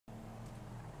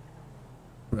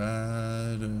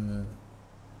Rider.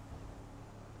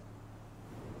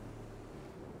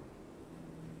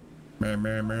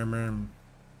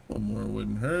 One more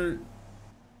wouldn't hurt.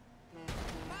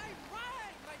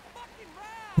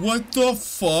 What the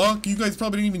fuck? You guys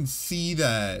probably didn't even see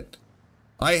that.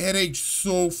 I headache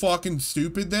so fucking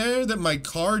stupid there that my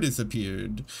car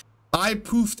disappeared. I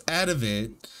poofed out of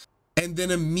it and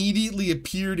then immediately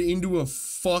appeared into a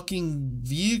fucking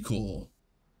vehicle.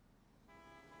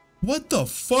 What the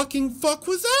fucking fuck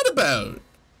was that about?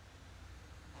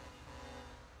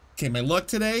 Okay, my luck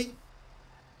today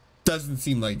doesn't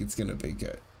seem like it's gonna be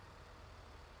good.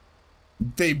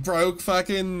 They broke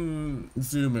fucking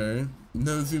Zoomer.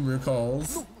 No Zoomer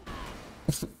calls.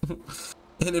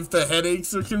 And if the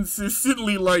headaches are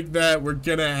consistently like that, we're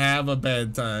gonna have a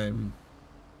bad time.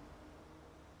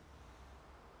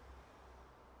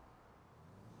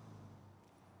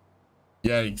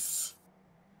 Yikes.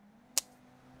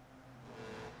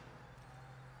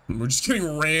 We're just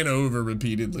getting ran over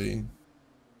repeatedly.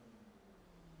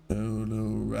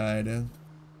 Solo rider.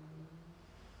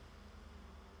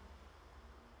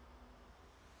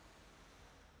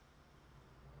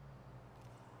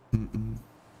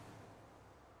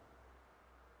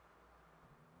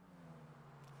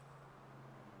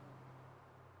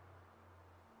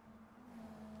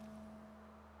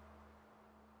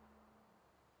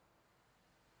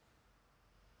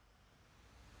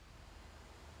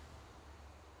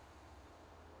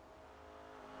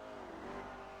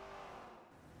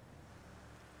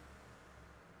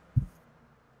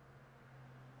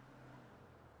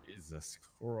 Jesus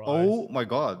Christ. Oh my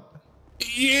god.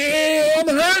 Yeah, I'm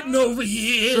hurting over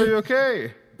here. So you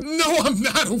okay? No, I'm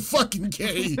not fucking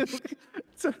okay.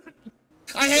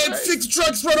 I had 6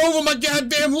 trucks run over my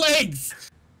goddamn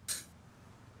legs.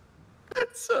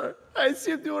 Sir, I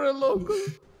assumed you were a local.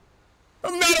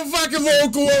 I'm not a fucking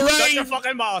local, alright? Shut your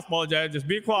fucking mouth, Mojo. Just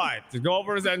be quiet. Just go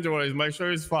over his injuries. Make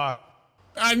sure he's fine.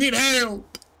 I need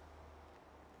help.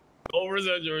 Go over his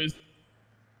injuries.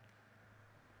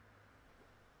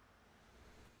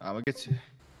 I'm gonna get you.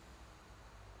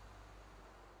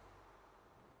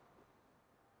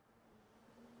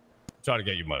 Try to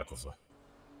get you medical, sir.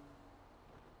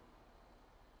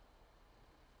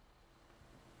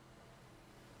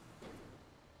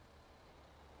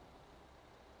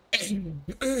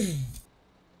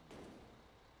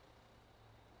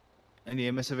 Any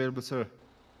EMS available, sir?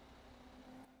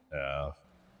 Yeah.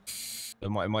 It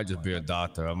might just be a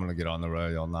doctor. I'm gonna get on the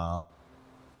radio now.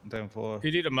 10-4.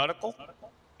 You need a medical?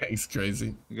 He's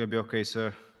crazy. You're gonna be okay,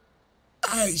 sir.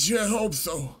 I sure hope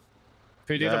so.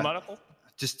 You need a medical?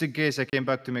 Just in case, I came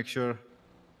back to make sure.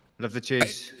 Left the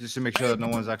chase just to make sure that no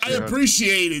one's actually hurt.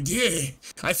 appreciate it, yeah.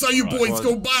 I saw you boys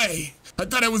go by. I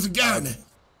thought I was a gun.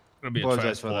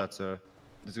 Apologize for that, sir.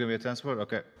 This is gonna be a transport?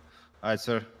 Okay. Alright,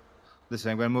 sir.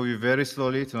 Listen, I'm gonna move you very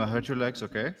slowly to not hurt your legs,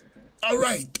 okay?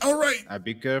 Alright.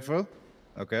 Be careful,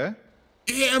 okay?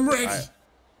 Yeah, I'm ready. Right.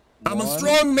 I'm a 1,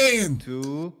 strong man.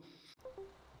 2,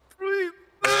 3.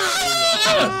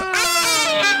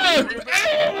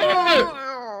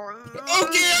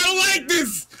 Okay, I don't like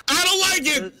this. I don't like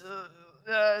it.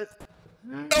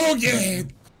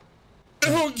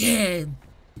 Okay.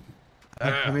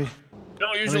 You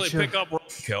don't usually pick up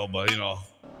kill, but you know.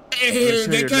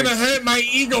 They kind of hurt my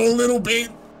ego a little bit.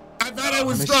 I thought I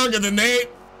was stronger than that.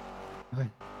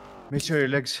 Make sure your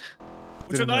legs.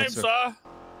 What's your name, sir?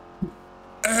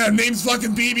 Name's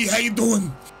fucking BB. How you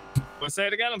doing? Let's say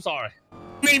it again. I'm sorry.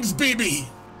 Name's BB.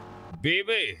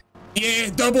 BB. Yeah,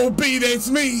 double B. That's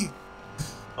me.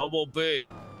 Double B.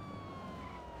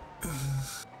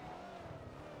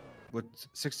 Would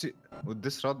 60? Would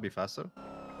this route be faster?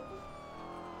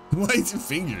 Why is your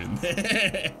finger in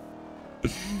there?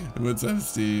 What's up,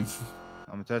 Steve?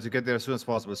 I'm gonna try to get there as soon as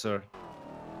possible, sir.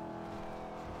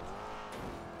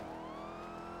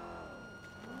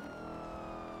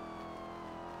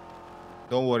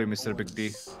 Don't worry, Mr. Big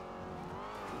D.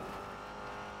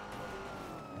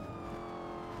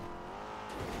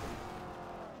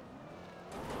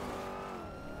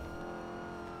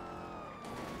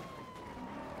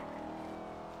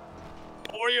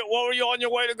 What were you on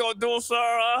your way to go do, sir?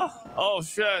 Oh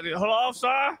shit! Hello,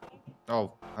 sir.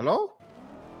 Oh, hello?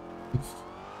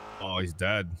 Oh, he's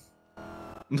dead.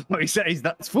 No, he's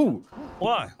not. Fool.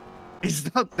 What?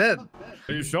 He's not dead.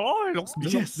 Are you sure? He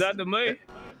looks dead to me.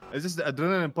 It's just the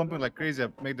adrenaline pumping like crazy. I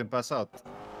made them pass out.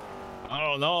 I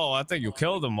don't know. I think you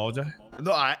killed him, Mojo.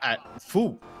 No,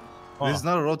 fool. This is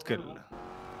not a roadkill.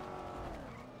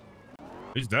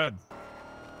 He's dead.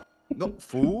 No,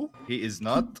 fool. He is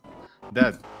not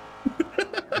dead.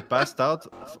 He passed out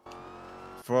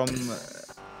from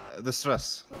the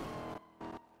stress.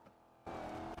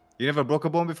 You never broke a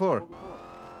bone before?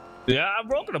 Yeah, I've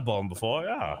broken a bone before,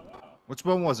 yeah. Which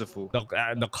bone was it, fool?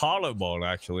 The collarbone,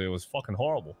 actually. It was fucking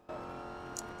horrible.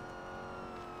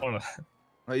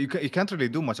 You can't really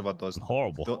do much about those.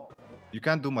 Horrible. You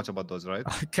can't do much about those, right?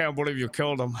 I can't believe you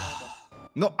killed him.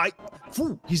 No,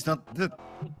 fool, he's not dead.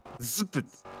 Zip it.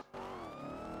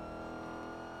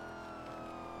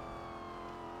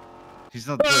 He's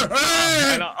not dead.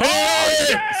 Where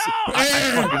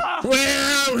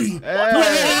are we? Where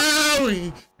are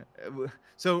we?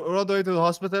 So we're all the way to the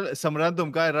hospital. Some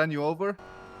random guy ran you over.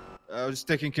 I was just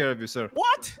taking care of you, sir.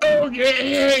 What?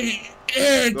 Okay.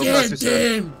 Damn.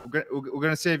 We're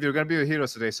gonna save you. We're gonna be your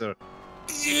heroes today, sir.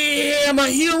 Yeah, I'm a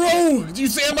hero. Did you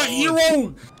say I'm a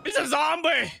hero? He's a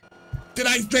zombie. Did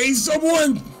I say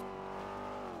someone?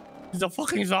 He's a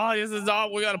fucking zombie. He's a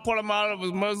zombie. We gotta put him out of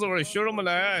his misery. Shoot him in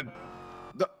the head.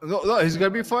 No, he's gonna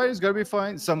be fine. He's gonna be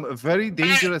fine. Some very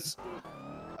dangerous,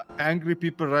 angry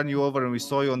people ran you over, and we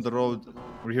saw you on the road.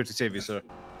 We're here to save you, sir.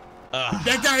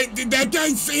 Did that guy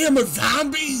say I'm a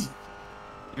zombie?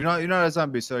 You're not a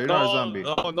zombie, sir. You're not a zombie.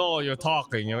 Oh no, you're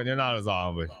talking. You're not a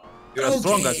zombie. You're a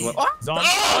strong as well. Zombie.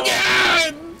 Oh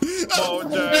God! Oh,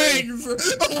 thanks.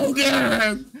 Oh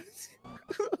God!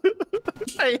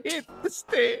 I hate this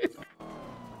day.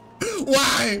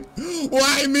 Why?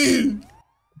 Why me?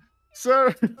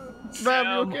 Sir, ma'am,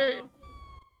 you okay?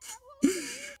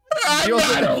 I'm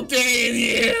not okay in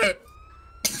here.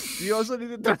 You also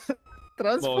need to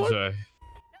transport. I'll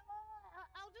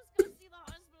just go see the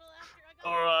hospital after.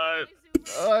 All right.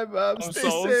 I'm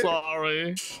so safe.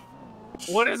 sorry.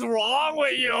 What is wrong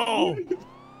with you?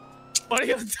 What are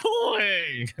you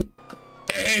doing?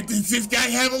 Hey, does this guy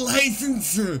have a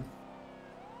license?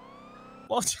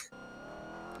 What?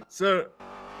 Sir,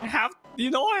 I have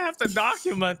to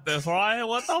document this, right?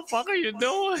 What the fuck are you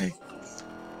doing?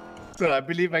 sir, I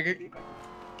believe I can.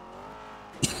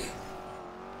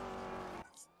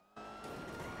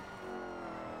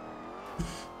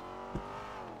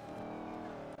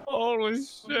 Holy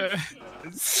shit.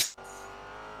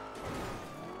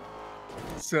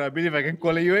 Sir, I believe I can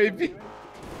call a UAV.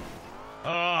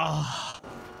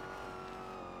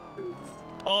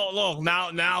 Oh, look,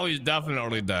 now he's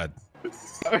definitely dead.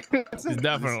 He's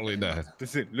definitely dead.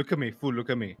 Listen, look at me, fool,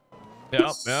 look at me.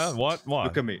 Yep, yeah, what?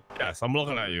 Look at me. Yes, I'm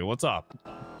looking at you. What's up?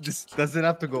 This doesn't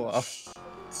have to go off.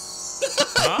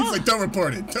 Huh? He's like, don't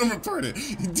report it. Don't report it.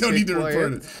 You don't need to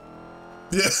report it.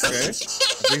 Yeah. Okay.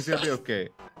 Things gonna be okay.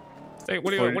 Hey,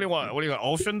 what do you want? What do you want?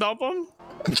 Ocean dump him?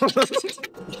 What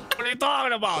are you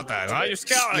talking about then? Huh? You're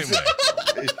scaring me.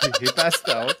 He passed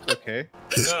out, okay?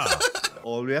 Yeah.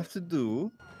 All we have to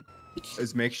do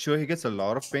is make sure he gets a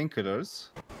lot of painkillers.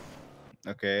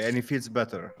 Okay, and he feels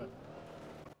better.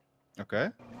 Okay?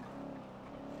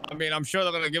 I mean, I'm sure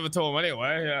they're gonna give it to him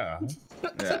anyway, yeah.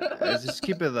 Yeah, just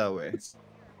keep it that way.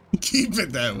 Keep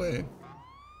it that way.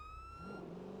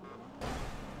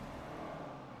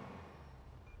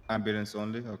 Ambulance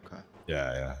only? Okay.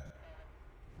 Yeah.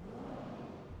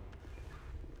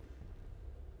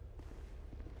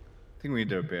 I think we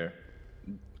need a repair.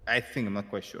 I think, I'm not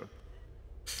quite sure.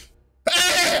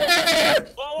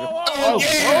 Whoa. Oh,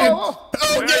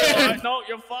 No,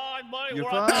 you're fine, buddy. You're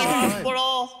We're at the fine.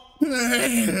 hospital.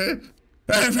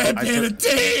 I've had better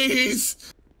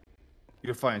days.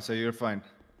 You're fine, sir, you're fine.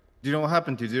 Do you know what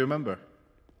happened to you? Do you remember?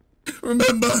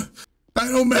 Remember? I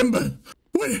don't remember.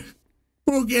 What?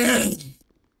 Again?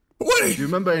 What? Do you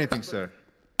remember anything, sir?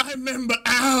 I remember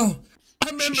Al. I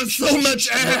remember so much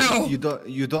Al. You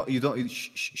don't.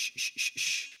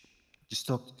 Shh. Just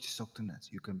talk to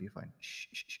Nancy. You can be fine.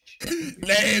 Shh.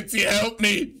 Nancy, help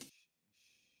me.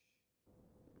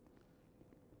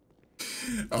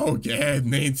 Oh God,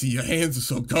 Nancy, your hands are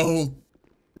so cold.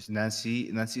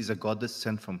 Nancy is a goddess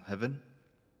sent from heaven.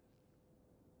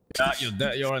 Yeah, you're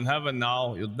dead. You're in heaven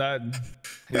now. You're dead.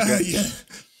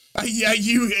 Yeah,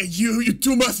 you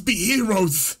two must be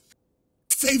heroes.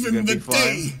 Saving the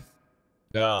day.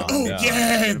 Yeah. Oh,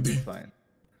 yeah. God. Fine.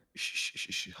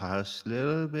 Shh. Hush,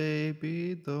 little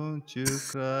baby, don't you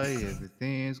cry.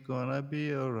 Everything's gonna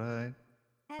be alright.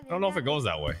 I don't know if it goes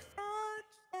that way.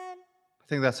 I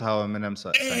think that's how Eminem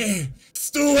sang. Hey,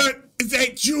 Stuart, is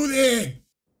that you there?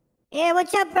 Yeah,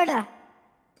 what's up, brother?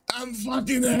 I'm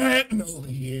fucking hurting over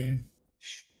here.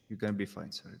 Shh, you're gonna be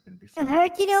fine, sir. You're gonna be I'm fine.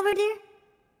 hurting over there?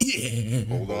 Yeah.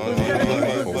 Hold on to your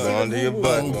butt. Hold on to your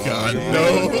butt. Oh, God, Hold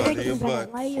no. on to your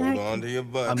butt. Why are you Hold hurting? on to your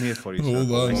butt. I'm here for you, sir.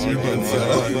 Hold on I to see your you.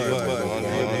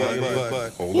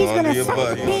 butt. Hold He's on gonna to your suck butt.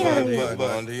 the pain out of you. Hold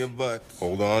on to your butt.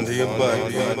 Hold on to your butt.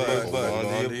 Hold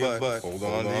on to your butt. Hold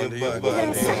on to your butt. He's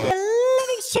gonna suck the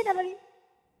living shit out of you.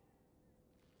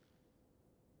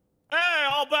 Hey,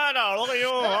 all back better. Look at you.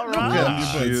 All Look right.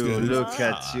 at you, guys. look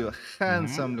at you,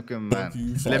 handsome looking man.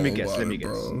 you Let me follow guess, let me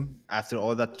water, guess. bro. After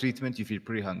all that treatment, you feel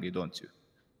pretty hungry, don't you?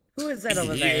 Who is that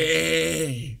over there?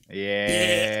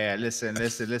 Yeah. Yeah, listen. Look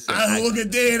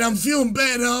at that. I'm feeling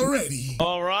better already.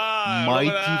 All right.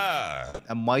 Look at that.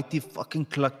 A mighty fucking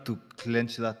cluck to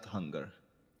clench that hunger.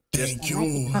 Thank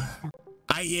you.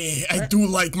 I do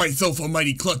like myself a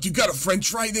mighty cluck. You got a French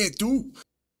fry there too?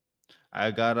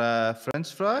 I got a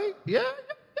French fry. Yeah.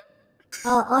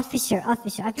 Oh, officer, I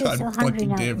feel God so hungry fucking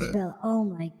now damn as it. well. Oh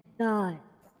my god.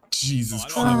 Jesus I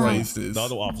don't know. Christ. The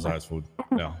other officer has food.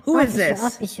 Yeah. Who is this?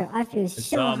 Officer, I feel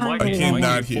so Mike. hungry. I cannot right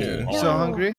now. hear. So hungry?